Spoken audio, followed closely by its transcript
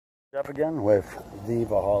Up again with the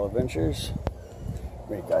Valhalla Ventures,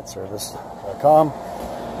 RateGuideService.com.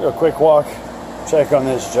 Do a quick walk, check on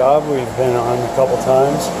this job we've been on a couple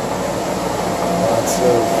times. Lots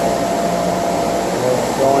of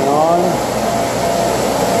work going on.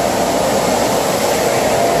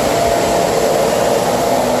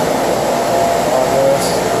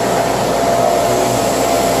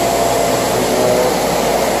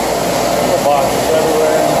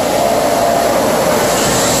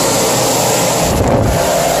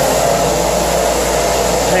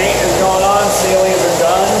 Paint is going on, ceilings are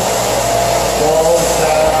done, walls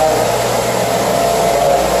have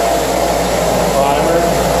primer.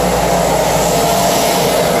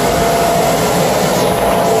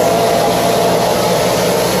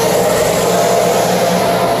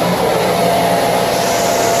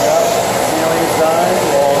 Yep, ceilings done,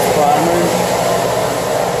 walls primer.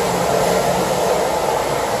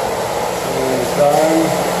 Ceilings done.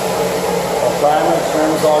 Our primer,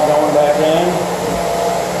 trim's all going back in.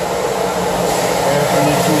 Air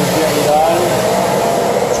conditioning is getting done.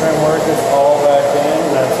 Trim work is all back in.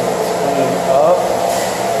 That's cleaned up.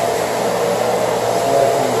 It's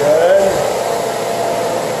looking good.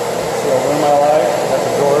 See a room I like. Got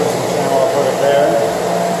the doors and channel. I'll put it there.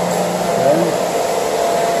 Okay.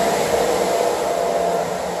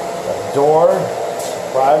 Got the door.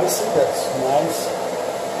 Privacy. That's nice.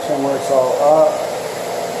 Trim work's all up.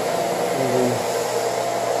 Maybe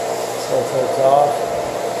still takes off.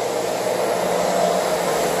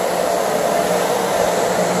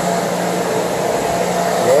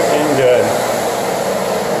 Good.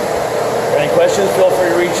 Any questions, feel free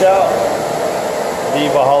to reach out.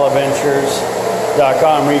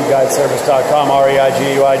 TheValhallaVentures.com, RateGuideService.com,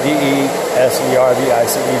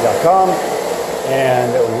 RateGuideService.com,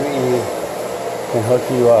 and we can hook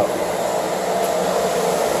you up.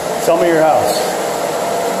 Sell me your house.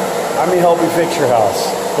 I may help you fix your house.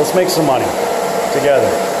 Let's make some money together.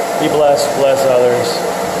 Be blessed, bless others.